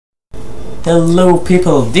Hello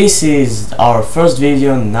people, this is our first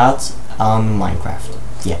video not on Minecraft.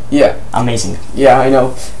 Yeah. Amazing. Yeah, I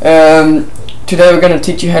know. Today we're gonna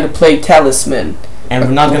teach you how to play Talisman. And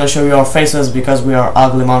we're not gonna show you our faces because we are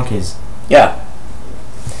ugly monkeys. Yeah.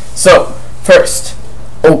 So, first,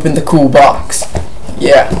 open the cool box.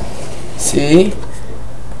 Yeah. See?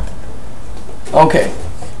 Okay.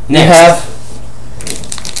 Next. You have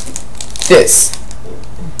this.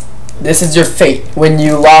 This is your fate. When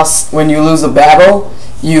you lose a battle,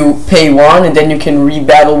 you pay 1 and then you can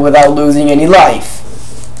re-battle without losing any life.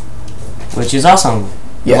 Which is awesome.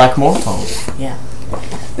 Yeah. Like mortals. Yeah.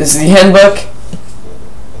 This is the handbook.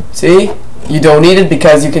 See? You don't need it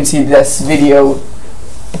because you can see this video.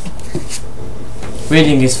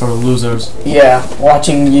 Reading is for losers. Yeah,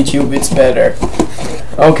 watching YouTube it's better.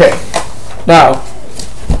 Okay. Now,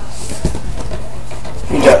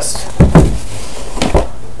 you just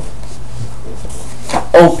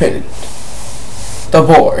open the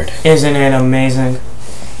board. Isn't it amazing?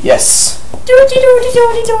 Yes.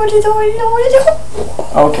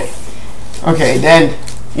 Okay. Okay, then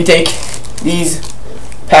you take these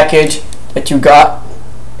package that you got.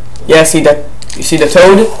 Yeah, see that? You see the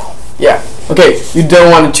toad? Yeah. Okay, you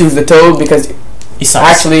don't want to choose the toad because It sucks.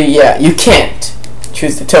 actually, yeah, you can't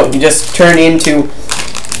choose the toad. You just turn into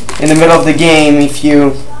in the middle of the game if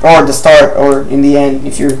you, or the start, or in the end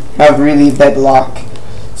if you have really bad luck.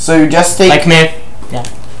 So you just take, like me. Yeah.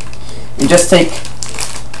 you just take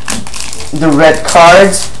the red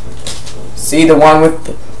cards. See the one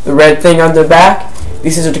with the red thing on the back?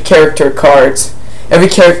 These are the character cards. Every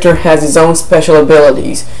character has his own special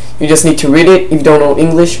abilities. You just need to read it. If you don't know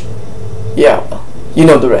English, yeah, well, you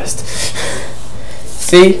know the rest.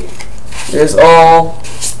 See? There's all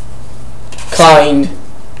kind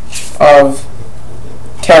of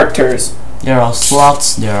characters. There are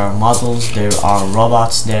slots, there are models, there are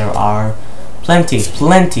robots, there are plenty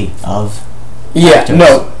of Yeah, characters.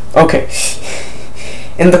 no. Okay.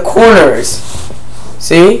 In the corners,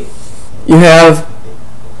 see? You have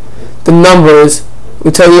the numbers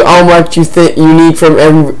will tell you how much you need from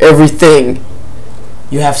everything.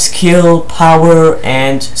 You have skill, power,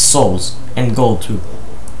 and souls, and gold too.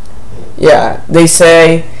 Yeah, they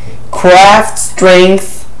say craft,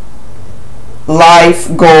 strength,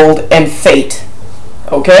 life, gold, and fate.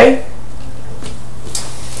 Okay?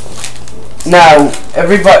 Now,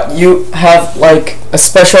 everybody, you have like a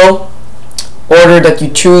special order that you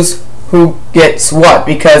choose who gets what,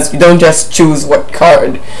 because you don't just choose what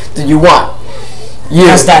card that you want.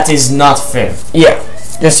 Because that is not fair. Yeah,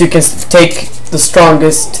 just you can take the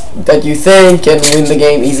strongest that you think and win the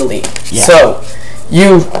game easily. Yeah. So,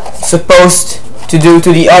 you supposed to do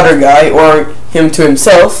to the other guy, or him to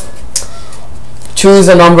himself, choose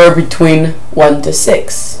a number between 1 to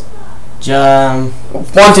 6. 1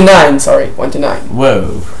 to 9, sorry, 1 to 9.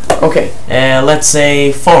 Whoa. Okay. Let's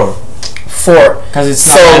say 4. 4. Because it's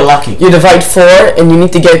not So, very lucky. you divide 4 and you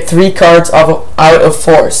need to get 3 cards out of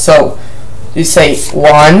 4. So, you say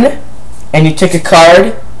 1 and you take a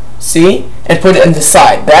card, see, and put it on the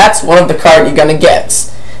side. That's one of the cards you're gonna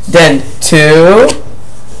get. Then 2,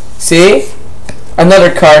 see,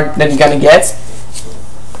 another card that you're gonna get.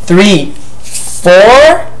 3,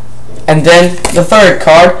 4, and then the third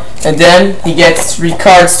card, and then he gets 3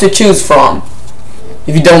 cards to choose from.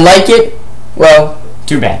 If you don't like it, well,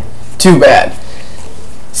 Too bad. too bad.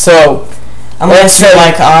 So, Unless let's you're say,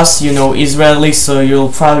 like us, you know, Israeli, so you'll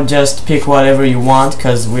probably just pick whatever you want,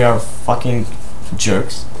 because we are fucking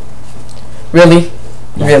jerks. really?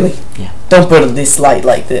 Yeah. Really? Yeah. Don't put this light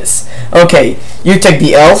like this. Okay, you take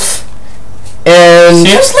the elf, and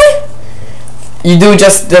Seriously? you do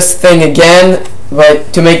just this thing again,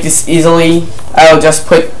 but to make this easily, I'll just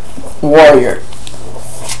put warrior.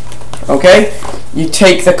 Okay? You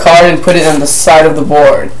take the card and put it on the side of the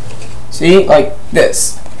board. See? Like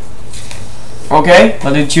this. Okay?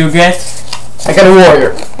 What did you get? I got a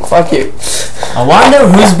warrior. Fuck you. I wonder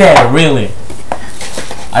who's better, really.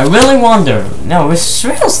 I really wonder. No,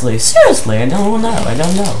 seriously, I don't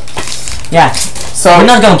know. Yeah, So we're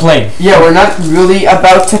not gonna play. yeah, we're not really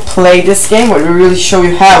about to play this game, but we really show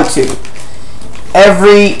you how to.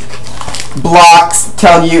 Every blocks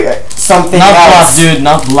tell you something Not block, else. dude,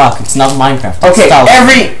 not block. It's not Minecraft. Okay,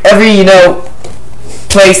 it's every you know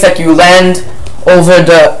place that you land over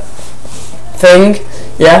the thing,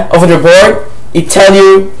 yeah, over the board, it tell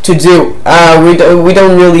you to do. We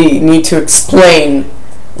don't really need to explain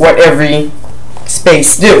what every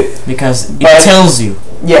space do. because it But- tells you.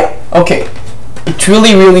 Yeah, okay. It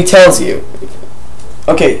really tells you.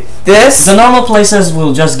 Okay, this. The normal places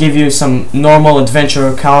will just give you some normal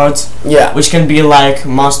adventure cards, Yeah. which can be like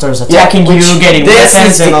monsters attacking which you, getting this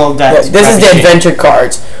weapons, is and the- all that. This is the crappy shit. adventure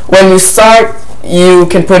cards. When you start, you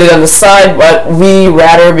can put it on the side, but we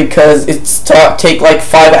rather, because it's take like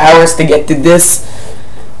 5 hours to get to this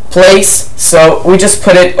place, so we just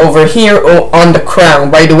put it over here on the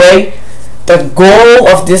crown. By the way, the goal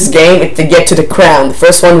of this game is to get to the crown. The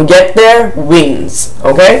first one who get there wins.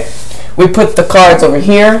 Okay? We put the cards over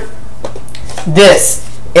here. This,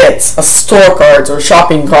 it's a store cards or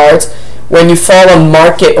shopping cards. When you fall on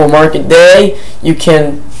market or market day, you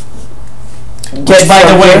can get. Which, by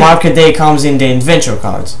the way, here. market day comes in the adventure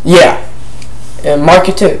cards. Yeah, and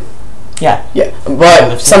market too. Yeah. Yeah,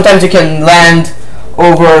 but sometimes you can land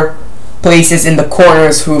over places in the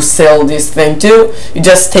corners who sell this thing too. You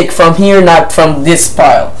just take from here, not from this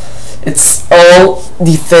pile. It's all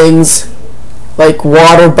the things like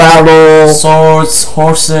water bottle, Swords,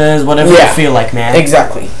 horses, whatever Yeah. you feel like, man.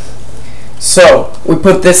 exactly. So we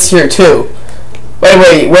put this here too. By the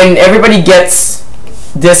way, when everybody gets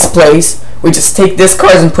this place, we just take this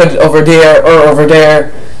card and put it over there or over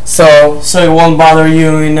there. So So it won't bother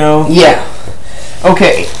you, you know. yeah.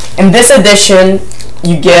 Okay. In this edition,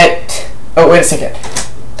 you get. Oh, wait a second.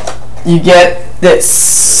 You get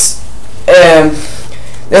this.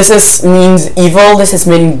 This is means evil. This is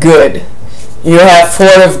mean good. You have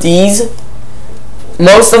 4 of these.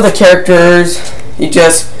 Most of the characters, you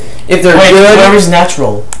just if they're Wait, good. where is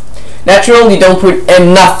natural? Natural, you don't put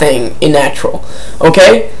nothing in natural.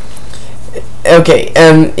 Okay. Okay.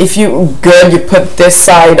 If you good, you put this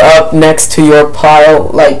side up next to your pile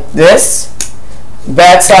like this.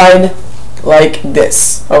 Bad side like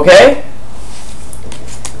this. Okay.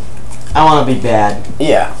 I want to be bad.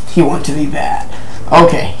 Yeah, he wants to be bad.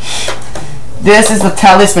 Okay. This is the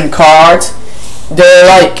talisman cards. They're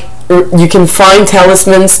like you can find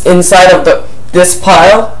talismans inside of this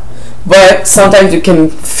pile, but sometimes you can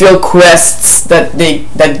fill quests that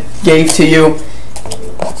gave to you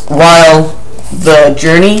while the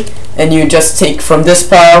journey, and you just take from this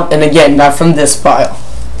pile, and again not from this pile.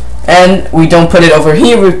 And we don't put it over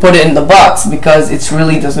here, we put it in the box because it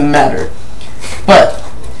really doesn't matter. But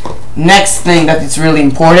next thing that is really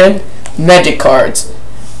important, magic cards.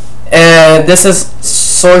 This is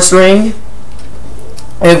sorcering.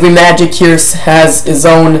 Every magic here has its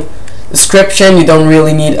own description. You don't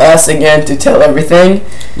really need us again to tell everything.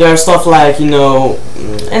 There are stuff like, you know,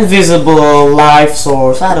 invisible, life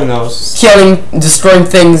source, I don't know. Killing, destroying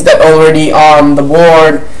things that already on the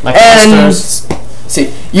board. Like and monsters.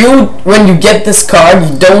 see, when you get this card,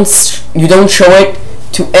 you don't show it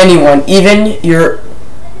to anyone, even your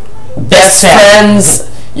best friends,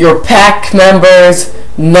 your pack members,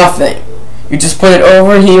 nothing. You just put it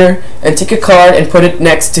over here and take a card and put it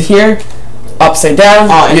next to here, upside down.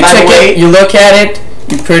 And You by the check way- it, you look at it,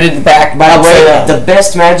 you put it back. By the upside way, down. the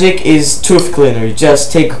best magic is tooth cleaner. You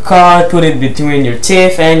just take a card, put it between your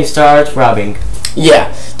teeth, and you start rubbing.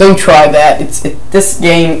 Yeah, don't try that. This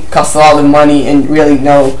game costs a lot of money and really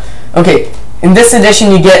no. Okay, in this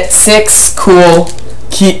edition you get 6 cool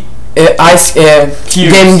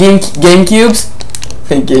game cubes.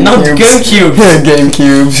 Not Game Cubes. Game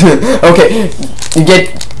cubes. Okay, you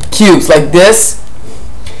get cubes like this.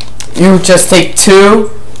 You just take 2,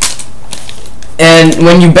 and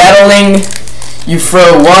when you battling, you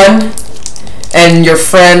throw 1, and your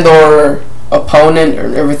friend or opponent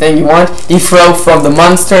or everything you want, you throw from the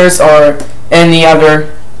monsters or any other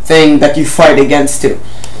thing that you fight against too.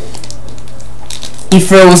 He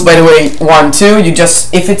throws, by the way, 1, 2. You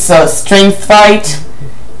just, if it's a strength fight,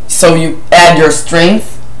 so you add your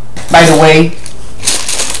strength. By the way,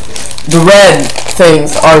 the red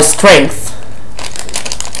things are strength.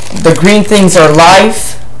 The green things are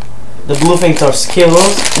life. The blue things are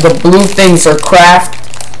skills. The blue things are craft.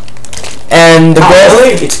 And the gold.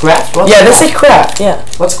 Really? It's craft? What's Yeah, craft? this is craft. Yeah,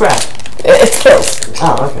 What's craft? it's skills.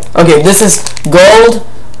 Oh, okay. Okay, this is gold.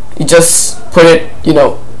 You just put it, you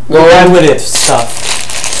know, Go gold. on with it, stuff.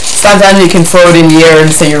 Sometimes you can throw it in the air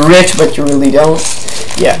and say you're rich, but you really don't.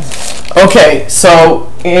 Yeah. Okay,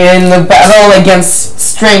 so in the battle against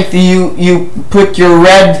strength, you put your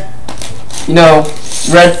red, you know,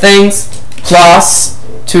 red things plus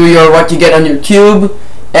to your what you get on your cube,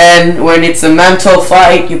 and when it's a mental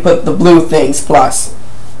fight, you put the blue things plus.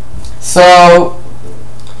 So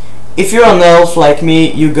If you're an elf like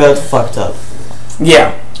me, you got fucked up.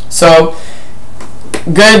 yeah. So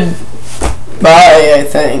good. Bye, I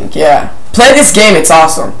think. Yeah. Play this game, it's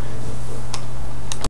awesome.